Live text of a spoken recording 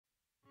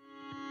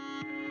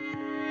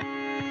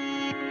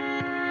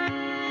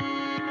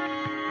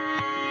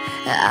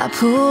I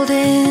pulled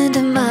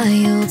into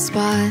my old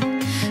spot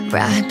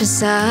right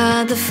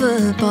beside the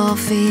football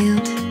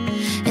field,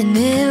 and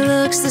it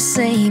looks the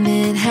same,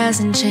 it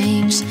hasn't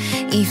changed,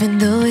 even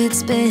though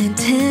it's been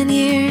 10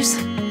 years.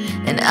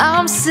 And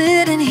I'm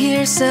sitting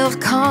here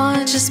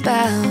self-conscious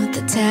about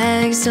the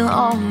tag still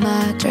on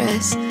my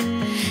dress,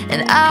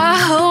 and I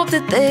hope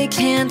that they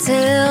can't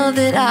tell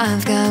that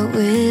I've got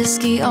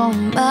whiskey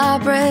on my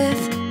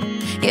breath.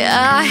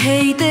 Yeah, I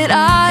hate that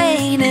I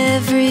ain't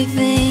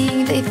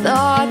everything they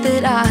thought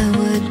that I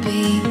would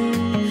be,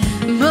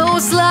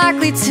 most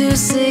likely to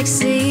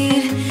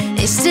succeed.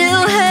 They're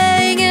still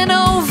hanging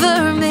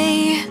over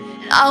me.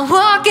 I'll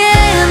walk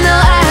in,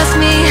 they'll ask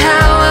me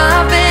how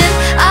I've been.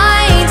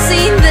 I ain't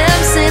seen them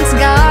since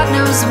God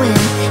knows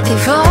when.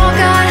 They've all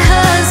got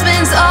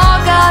husbands, all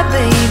got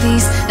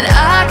babies, and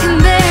I can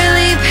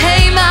barely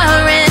pay my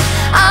rent.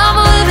 I'm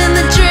living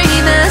the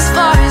dream as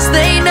far as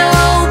they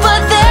know,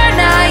 but they're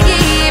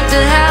naive to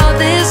how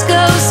this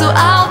goes. So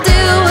I'll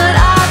do what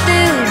I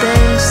do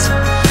best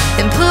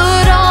and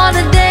put on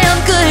a damn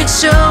good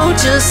show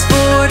just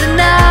for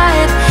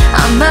tonight.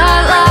 I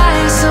might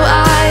lie so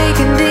I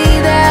can be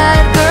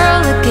that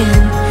girl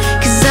again,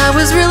 'cause I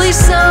was really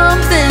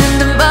something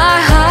to my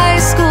high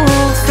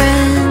school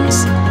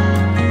friends.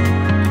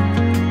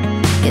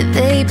 Yeah,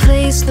 they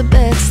placed the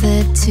bets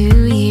that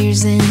 2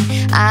 years in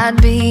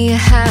I'd be a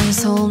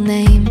household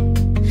name,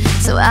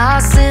 so I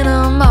sent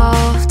them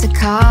off to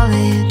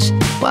college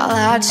while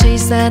I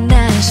chase that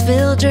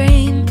Nashville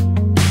dream.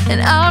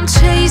 And I'm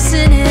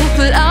chasing it,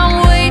 but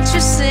I'm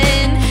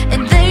waitressing,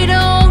 and they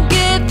don't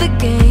get the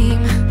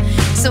game.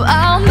 So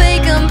I'll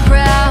make them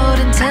proud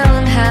and tell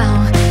them how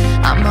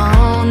I'm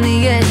on the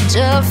edge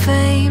of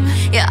fame.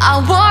 Yeah,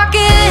 I'll walk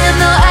in,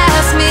 they'll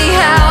ask me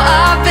how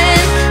I've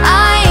been.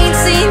 I ain't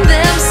seen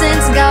them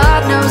since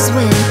God knows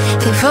when.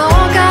 They've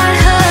all got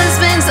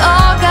husbands,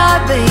 all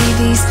got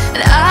babies,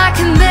 and I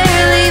can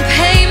barely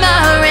pay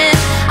my rent.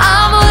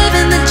 I'm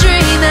living the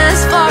dream as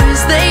far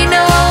as they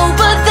know,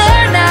 but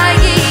they're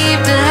naive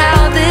to how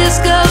this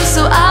goes.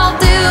 So I'll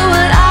do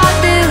what I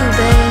do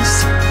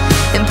best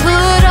and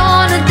put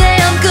on a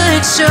damn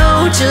good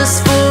show just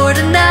for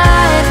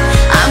tonight.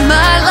 I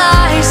might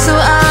lie so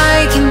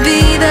I can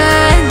be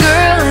that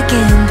girl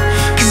again,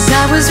 'cause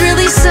I was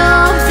really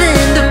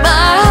something to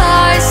my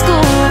high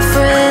school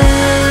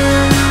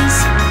friends.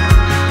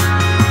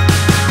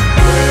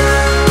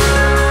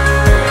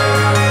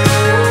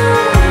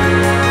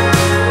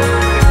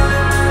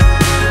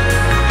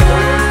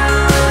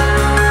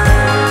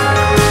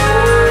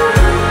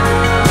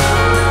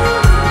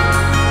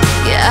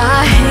 Yeah,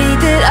 I hate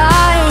that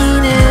I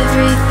ain't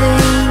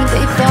everything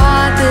they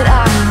thought that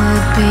I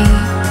would be,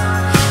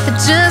 but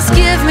just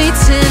give me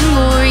 10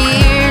 more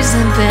years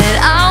and bet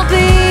I'll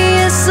be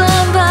a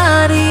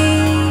somebody.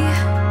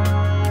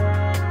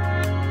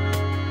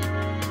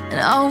 And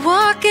I'll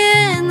walk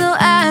in,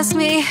 they'll ask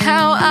me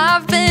how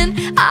I've been.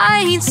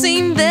 I ain't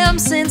seen them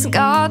since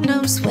God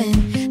knows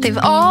when.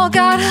 They've all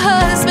got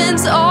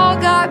husbands, all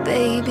got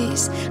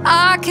babies,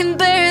 I can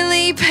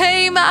barely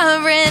pay my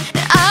rent.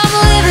 And I'm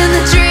living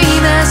the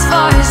dream as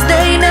far as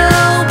they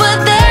know, but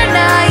they're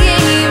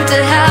naive to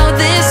how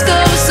this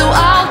goes. So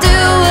I'll do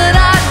what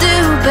I do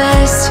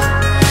best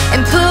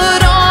and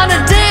put on a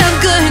damn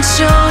good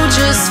show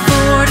just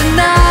for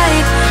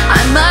tonight.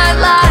 I might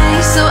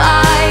lie so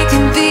I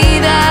can be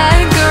that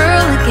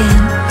girl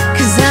again,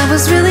 'cause I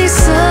was really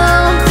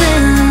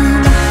something.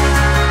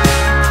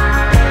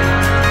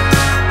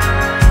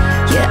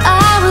 Yeah,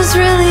 I was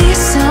really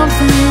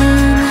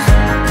something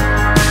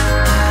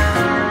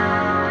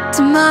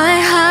to my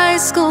high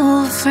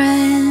school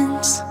friends.